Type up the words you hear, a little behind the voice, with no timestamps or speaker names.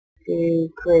to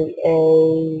create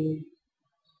a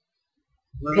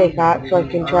pickaxe so I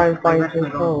can try and find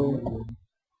some coal.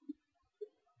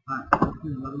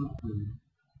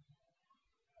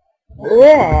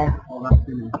 Yeah.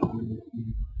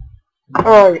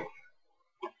 Alright.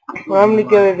 Well, I'm gonna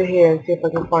go over here and see if I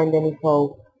can find any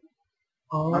coal.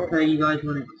 Alright. Okay, you guys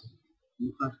want it?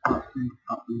 You first start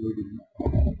uploading.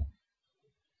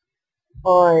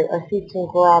 Alright, I see some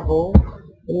gravel,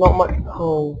 but not much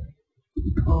coal.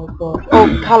 Oh gosh.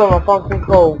 Oh, Callum, I found some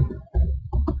coal.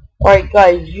 Alright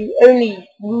guys, you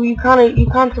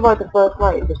can't survive the first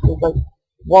night just with like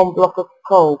one block of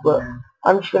coal, but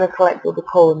I'm just gonna collect all the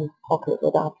coal in this pocket so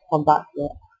I don't have to come back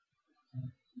yet.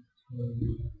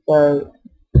 So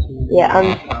yeah,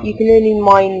 and you can only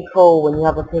mine coal when you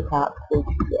have a pickaxe, so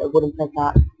a wooden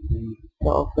pickaxe.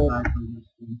 Not often.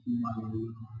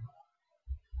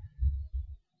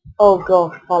 Oh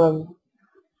gosh, Callum.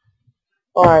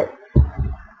 Alright.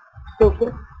 Still good.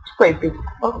 It's pretty big.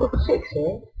 I've got 6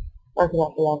 here. I think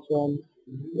that's the last one.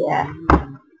 Yeah.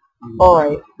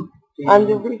 Alright. And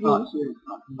the reason...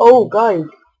 Oh guys,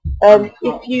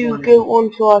 if you go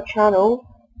onto our channel,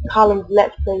 Callum's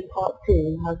Let's Play Part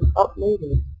 2 has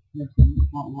uploaded.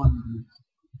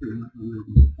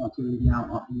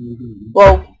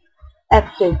 Well,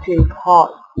 Episode 2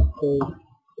 Part 2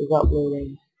 is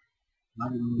uploading.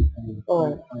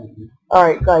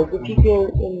 Alright guys, if you go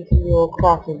into your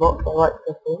crafting box by right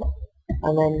clicking,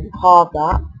 and then halve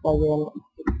that by doing...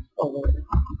 Oh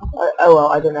well,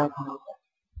 I don't know how to halve that.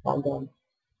 I'm done.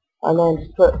 And then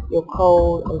just put your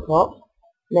coal on top.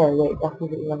 No, wait, that's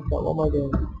completely messed up. What am I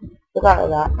doing? Put that like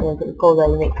that, and then put the coal there,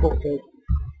 you make torches.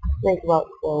 Make about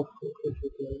 12 torches,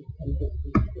 and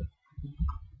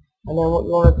then what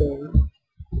you want to do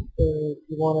is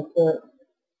you want to put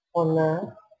on there,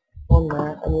 and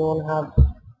you want to have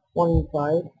one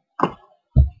inside,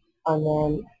 and then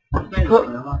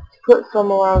put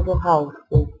some around your house,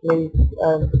 so please,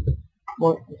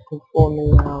 monsters can spawn in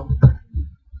your house.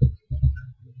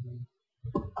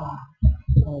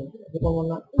 Okay, I think I'm on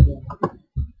that again.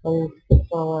 And put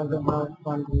some around your house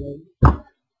randomly.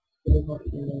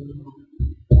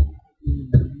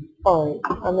 Alright,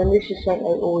 and then this is something I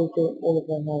always do at all of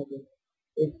my houses.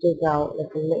 Is dig out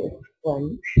like a little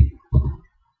trench,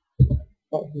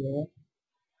 right here,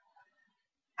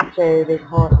 so they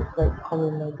can't just like come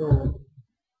in my door.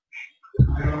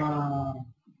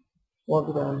 What have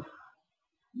you done?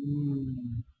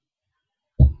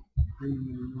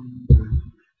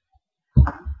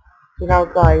 So now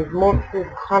guys,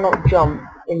 monsters cannot jump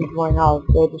into my house,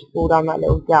 they just fall down that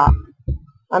little gap.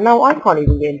 And now I can't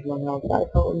even get into my house, that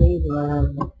is how amazing I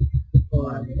am.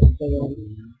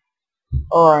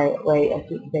 Alright, wait, I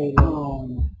keep saying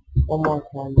one more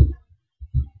time.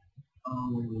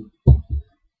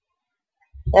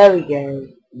 There we go.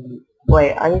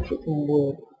 Wait, I need to get some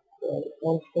wood. Wait,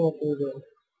 I'm just gonna do this.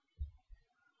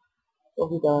 What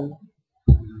have we done?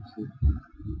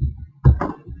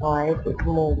 Alright, let's get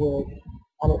some more wood.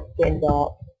 And it's getting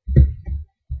dark.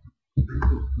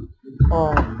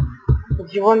 Alright.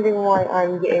 If you're wondering why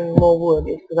I'm getting more wood,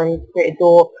 it's because I need to create a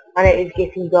door, and it is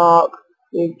getting dark.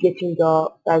 It's getting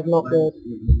dark. That's not good.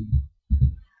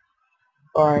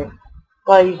 Alright.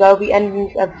 Guys, I'll be ending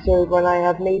this episode when I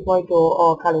have made my door.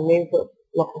 Oh, Callum, maybe put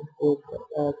block on wood,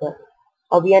 but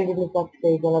I'll be ending this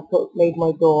episode when I made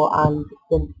my door and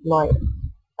the night.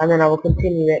 And then I will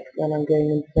continue it when I'm going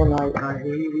into the night.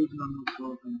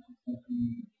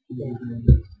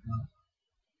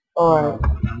 Alright.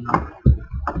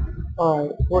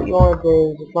 Alright, what you want to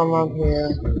do is just run around here,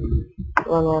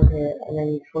 and then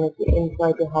you just want to get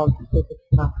inside your house to take a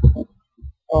path.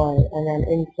 Alright, and then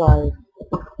inside...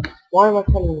 Why am I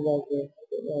telling you guys this? I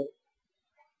don't know.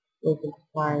 Open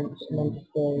plants, and then just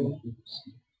go...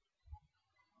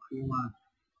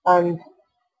 And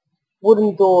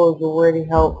wooden doors will really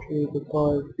help you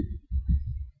because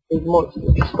these monsters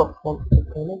will just stop monsters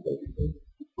coming in, basically.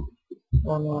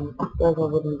 And there's a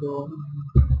wooden door.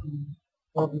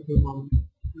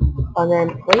 And then,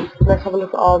 wait, let's have a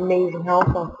look at our amazing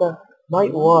house after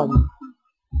night 1.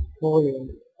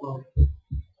 Brilliant.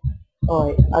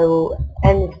 Alright, I will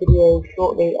end this video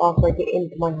shortly after I get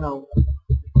into my house.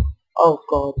 Oh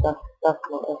god, that's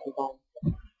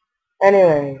bad.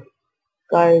 Anyway,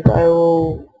 guys, I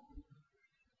will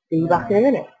see you back in a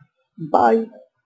minute. Bye.